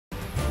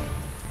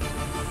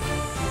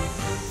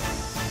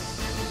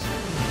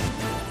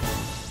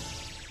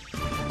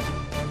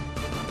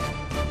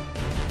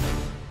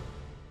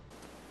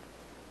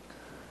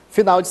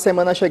Final de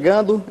semana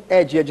chegando,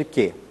 é dia de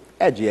quê?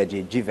 É dia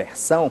de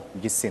diversão,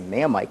 de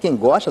cinema, e quem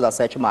gosta da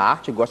sétima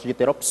arte gosta de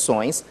ter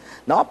opções,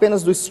 não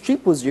apenas dos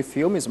tipos de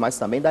filmes, mas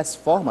também das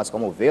formas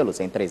como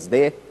vê-los em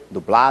 3D,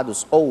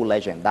 dublados ou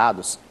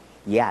legendados.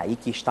 E é aí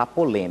que está a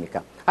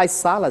polêmica. As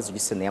salas de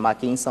cinema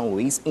aqui em São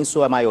Luís, em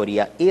sua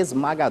maioria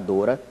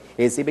esmagadora,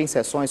 exibem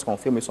sessões com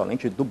filmes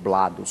somente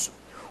dublados.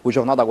 O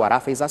Jornal da GUARA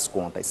fez as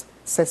contas.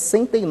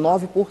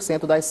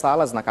 69% das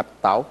salas na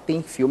capital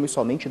têm filmes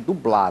somente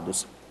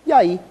dublados. E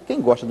aí,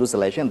 quem gosta dos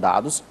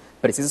legendados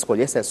precisa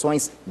escolher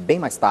sessões bem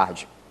mais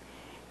tarde.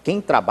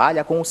 Quem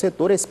trabalha com o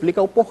setor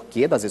explica o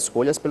porquê das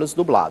escolhas pelos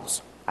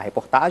dublados. A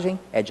reportagem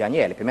é de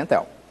Aniele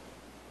Pimentel.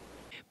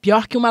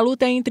 Pior que uma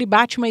luta entre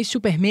Batman e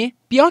Superman,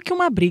 pior que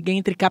uma briga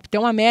entre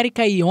Capitão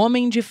América e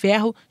Homem de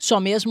Ferro, só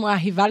mesmo a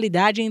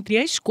rivalidade entre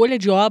a escolha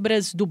de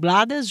obras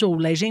dubladas ou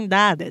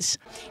legendadas.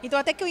 Então,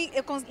 até que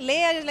eu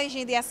leia a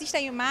legenda e assista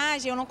a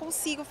imagem, eu não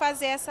consigo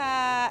fazer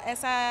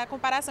essa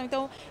comparação.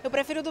 Então, eu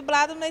prefiro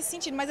dublado nesse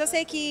sentido, mas eu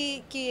sei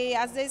que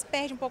às vezes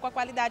perde um pouco a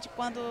qualidade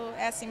quando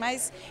é assim,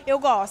 mas eu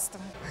gosto.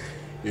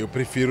 Eu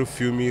prefiro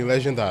filme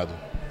legendado.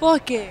 Por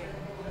quê?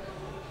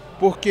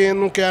 Porque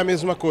não quer a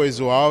mesma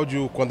coisa, o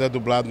áudio quando é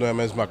dublado não é a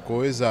mesma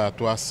coisa, a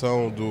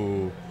atuação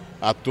do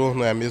ator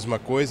não é a mesma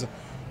coisa,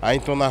 a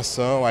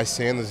entonação, as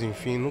cenas,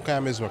 enfim, nunca é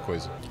a mesma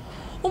coisa.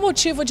 O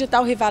motivo de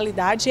tal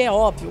rivalidade é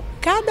óbvio.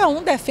 Cada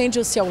um defende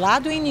o seu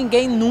lado e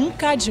ninguém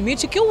nunca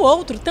admite que o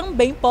outro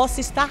também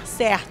possa estar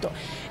certo.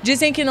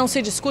 Dizem que não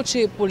se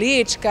discute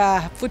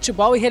política,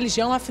 futebol e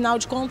religião, afinal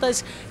de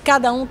contas,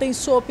 cada um tem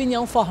sua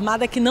opinião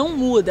formada que não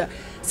muda.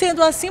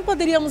 Sendo assim,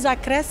 poderíamos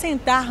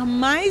acrescentar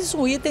mais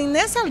um item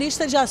nessa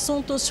lista de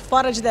assuntos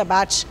fora de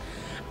debate: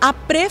 a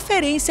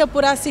preferência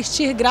por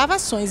assistir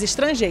gravações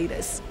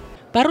estrangeiras.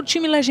 Para o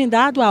time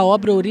legendado, a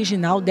obra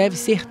original deve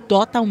ser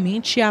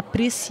totalmente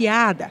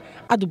apreciada.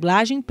 A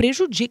dublagem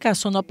prejudica a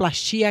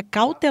sonoplastia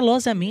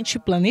cautelosamente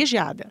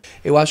planejada.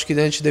 Eu acho que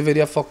a gente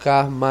deveria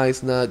focar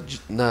mais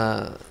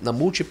na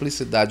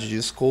multiplicidade de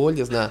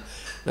escolhas, na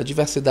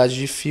diversidade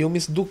de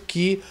filmes, do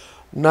que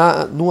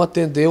no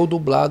atender o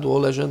dublado ou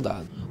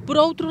legendado. Por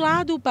outro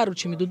lado, para o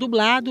time do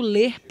dublado,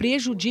 ler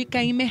prejudica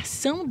a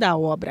imersão da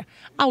obra.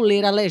 Ao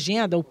ler a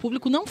legenda, o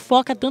público não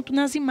foca tanto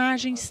nas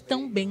imagens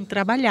tão bem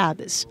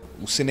trabalhadas.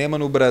 O cinema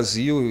no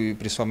Brasil, e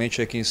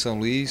principalmente aqui em São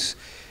Luís,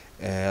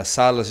 as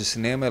salas de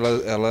cinema,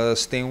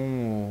 elas têm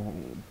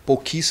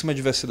pouquíssima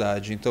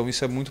diversidade, então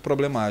isso é muito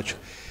problemático.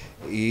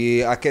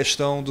 E a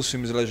questão dos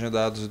filmes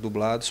legendados e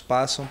dublados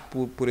passam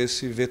por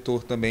esse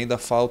vetor também da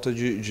falta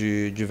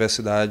de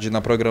diversidade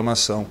na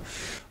programação.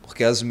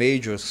 Porque as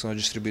majors, que são as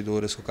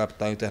distribuidoras com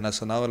capital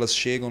internacional, elas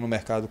chegam no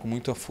mercado com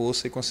muita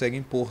força e conseguem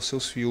impor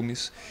seus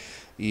filmes.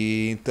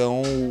 E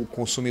então o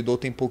consumidor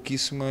tem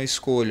pouquíssima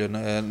escolha,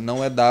 né?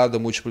 Não é dada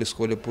múltipla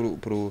escolha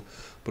para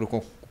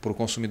o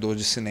consumidor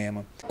de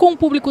cinema. Com um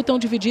público tão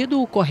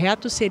dividido, o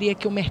correto seria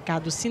que o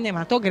mercado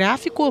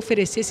cinematográfico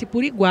oferecesse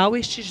por igual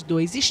estes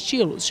dois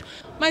estilos.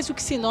 Mas o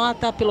que se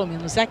nota, pelo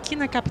menos aqui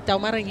na capital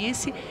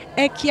maranhense,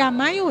 é que a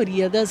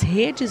maioria das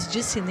redes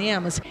de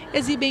cinemas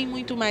exibem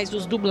muito mais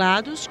os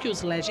dublados que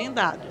os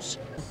legendados.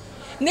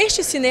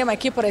 Neste cinema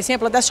aqui, por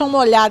exemplo, dá só uma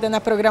olhada na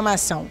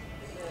programação.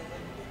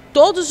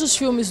 Todos os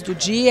filmes do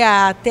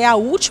dia, até a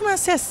última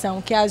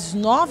sessão, que é às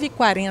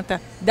 9h40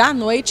 da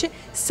noite,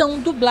 são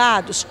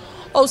dublados.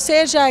 Ou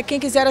seja, quem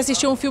quiser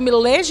assistir um filme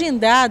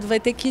legendado vai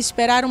ter que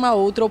esperar uma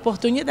outra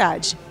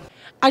oportunidade.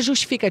 A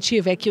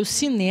justificativa é que o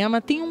cinema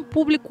tem um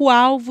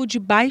público-alvo de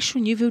baixo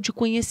nível de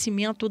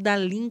conhecimento da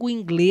língua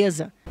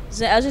inglesa.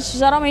 A gente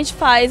geralmente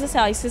faz assim,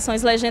 as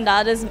sessões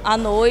legendadas à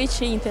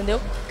noite,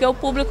 entendeu? Porque o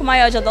público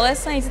maior de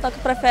adolescentes então, que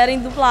preferem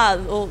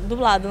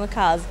dublado no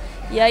caso.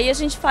 E aí a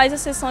gente faz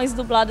as sessões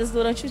dubladas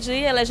durante o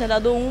dia, é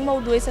legendado 1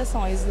 ou 2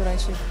 sessões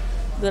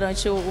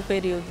durante o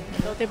período.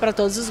 Então tem para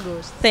todos os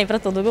gostos. Tem para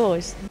todo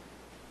gosto.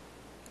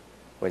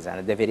 Pois é,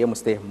 né?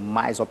 Deveríamos ter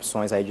mais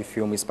opções aí de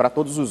filmes para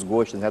todos os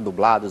gostos, né?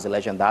 Dublados e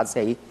legendados, e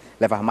aí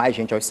levar mais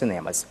gente aos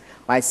cinemas.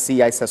 Mas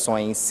se as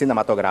sessões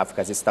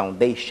cinematográficas estão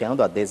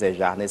deixando a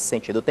desejar nesse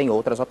sentido, tem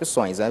outras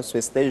opções, né? Os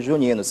festejos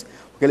juninos,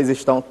 porque eles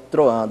estão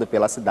troando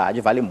pela cidade,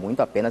 vale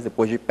muito a pena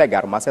depois de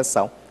pegar uma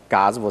sessão.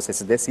 Caso você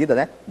se decida,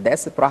 né,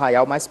 desce para o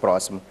arraial mais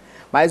próximo.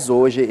 Mas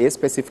hoje,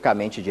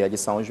 especificamente dia de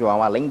São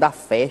João, além da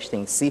festa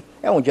em si,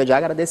 é um dia de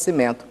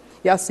agradecimento.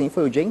 E assim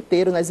foi o dia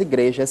inteiro nas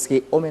igrejas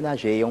que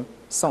homenageiam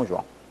São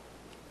João.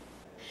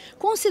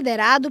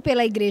 Considerado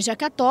pela Igreja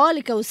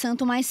Católica o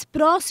santo mais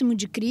próximo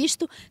de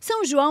Cristo,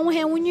 São João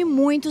reúne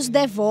muitos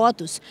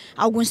devotos.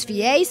 Alguns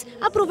fiéis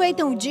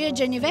aproveitam o dia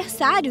de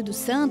aniversário do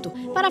santo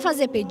para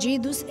fazer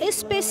pedidos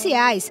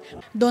especiais.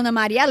 Dona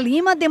Maria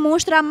Lima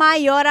demonstra a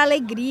maior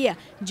alegria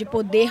de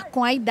poder,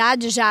 com a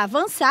idade já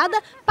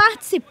avançada,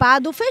 participar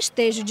do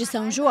festejo de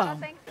São João.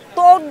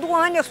 Todo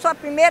ano eu sou a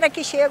primeira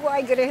que chego,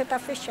 a igreja está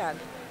fechada.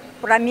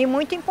 Para mim,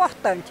 muito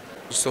importante.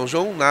 O São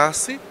João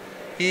nasce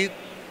e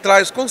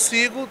traz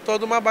consigo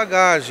toda uma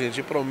bagagem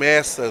de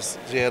promessas,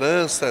 de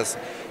heranças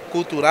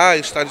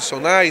culturais,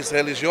 tradicionais,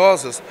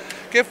 religiosas,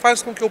 que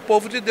faz com que o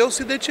povo de Deus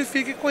se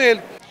identifique com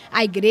ele.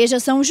 A igreja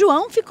São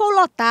João ficou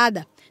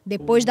lotada.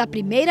 Depois da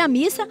primeira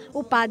missa,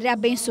 o padre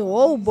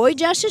abençoou o boi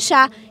de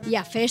Axixá e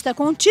a festa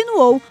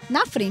continuou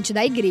na frente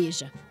da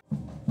igreja.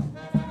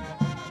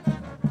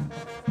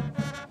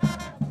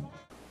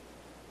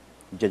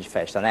 Dia de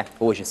festa, né?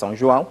 Hoje São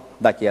João,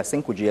 daqui a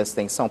 5 dias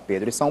tem São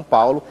Pedro e São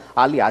Paulo.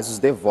 Aliás, os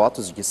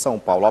devotos de São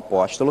Paulo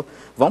Apóstolo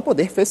vão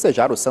poder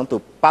festejar o santo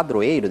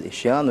padroeiro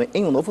deste ano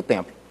em um novo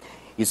templo.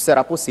 Isso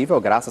será possível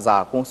graças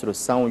à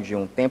construção de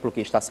um templo que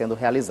está sendo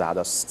realizado.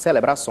 As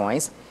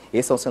celebrações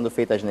estão sendo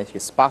feitas neste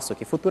espaço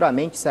que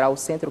futuramente será o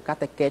centro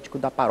catequético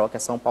da paróquia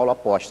São Paulo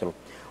Apóstolo.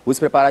 Os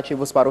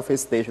preparativos para o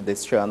festejo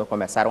deste ano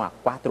começaram há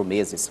 4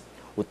 meses.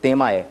 O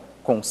tema é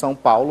Com São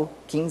Paulo,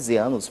 15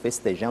 anos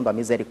festejando a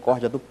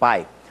misericórdia do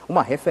Pai,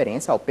 uma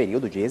referência ao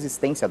período de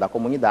existência da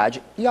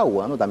comunidade e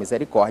ao Ano da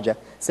Misericórdia,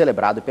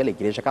 celebrado pela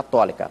Igreja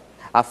Católica.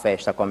 A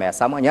festa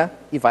começa amanhã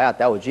e vai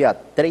até o dia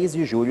 3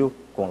 de julho,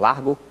 com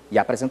largo e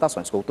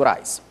apresentações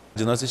culturais.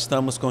 Nós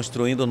estamos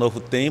construindo um novo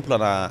templo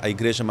na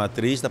Igreja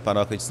Matriz da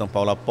Paróquia de São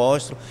Paulo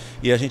Apóstolo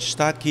e a gente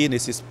está aqui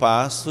nesse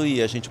espaço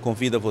e a gente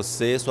convida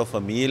você, sua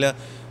família,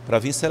 para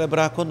vir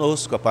celebrar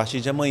conosco a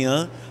partir de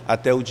amanhã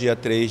até o dia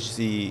 3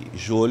 de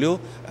julho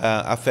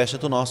a festa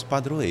do nosso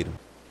padroeiro.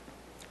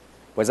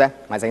 Pois é,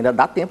 mas ainda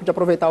dá tempo de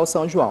aproveitar o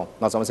São João.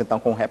 Nós vamos então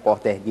com o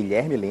repórter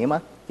Guilherme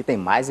Lima, que tem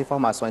mais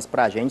informações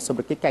para a gente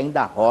sobre o que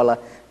ainda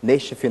rola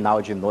neste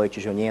final de noite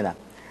junina.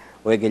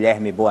 Oi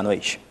Guilherme, boa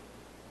noite.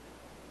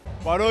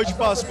 Boa noite,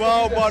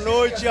 Pascoal, boa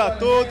noite a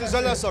todos.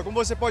 Olha só,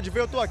 como você pode ver,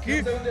 eu estou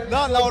aqui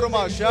na Lauro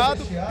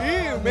Machado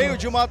e no meio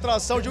de uma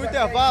atração, de um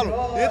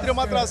intervalo entre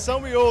uma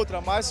atração e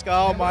outra. Mas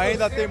calma,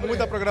 ainda tem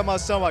muita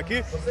programação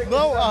aqui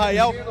no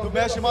Arraial do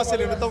Mestre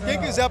Marcelino. Então quem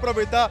quiser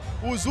aproveitar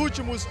os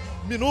últimos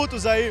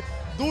minutos aí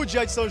do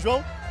dia de São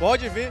João,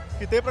 pode vir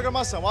que tem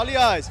programação.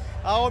 Aliás,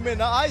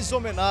 as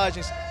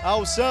homenagens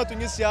ao santo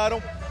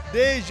iniciaram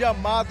desde a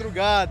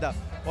madrugada.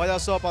 Olha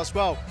só,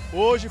 Pascoal,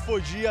 hoje foi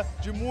dia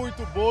de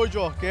muito boi de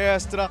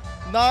orquestra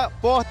na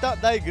porta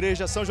da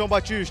igreja São João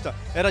Batista.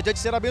 Era dia de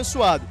ser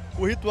abençoado.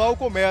 O ritual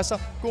começa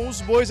com os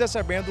bois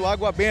recebendo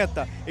água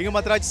benta, em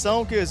uma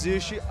tradição que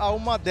existe há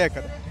uma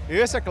década.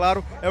 Esse, é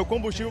claro, é o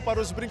combustível para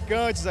os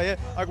brincantes aí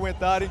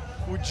aguentarem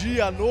o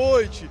dia, a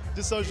noite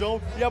de São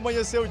João e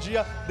amanhecer o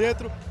dia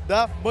dentro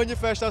da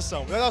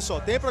manifestação. E olha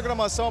só, tem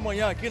programação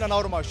amanhã aqui na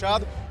Lauro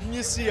Machado,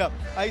 inicia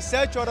às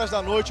 7 horas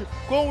da noite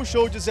com o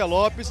show de Zé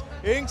Lopes,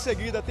 em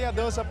seguida tem a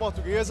dança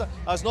portuguesa,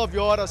 às 9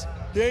 horas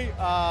tem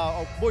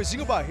o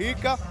Boizinho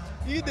Barrica,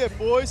 e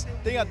depois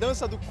tem a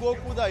dança do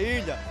Coco da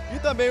Ilha e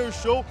também o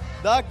show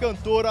da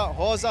cantora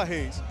Rosa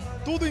Reis.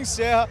 Tudo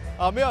encerra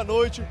à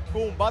meia-noite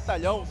com o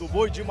batalhão do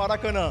boi de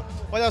Maracanã.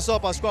 Olha só,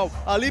 Pascoal,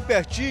 ali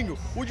pertinho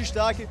o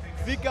destaque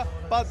fica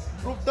para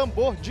o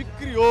tambor de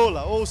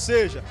crioula, ou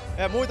seja,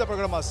 é muita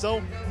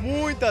programação,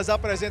 muitas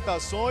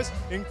apresentações,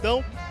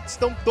 então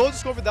estão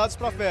todos convidados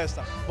para a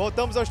festa.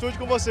 Voltamos ao estúdio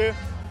com você.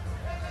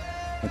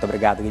 Muito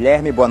obrigado,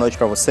 Guilherme. Boa noite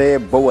para você,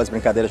 boas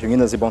brincadeiras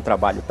juninas e bom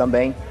trabalho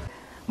também.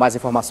 Mais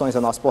informações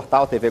no nosso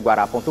portal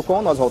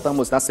tvguara.com. Nós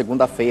voltamos na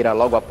segunda-feira,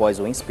 logo após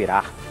o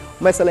Inspirar.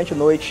 Uma excelente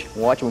noite,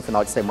 um ótimo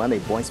final de semana e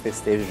bons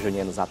festejos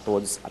juninos a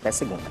todos. Até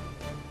segunda.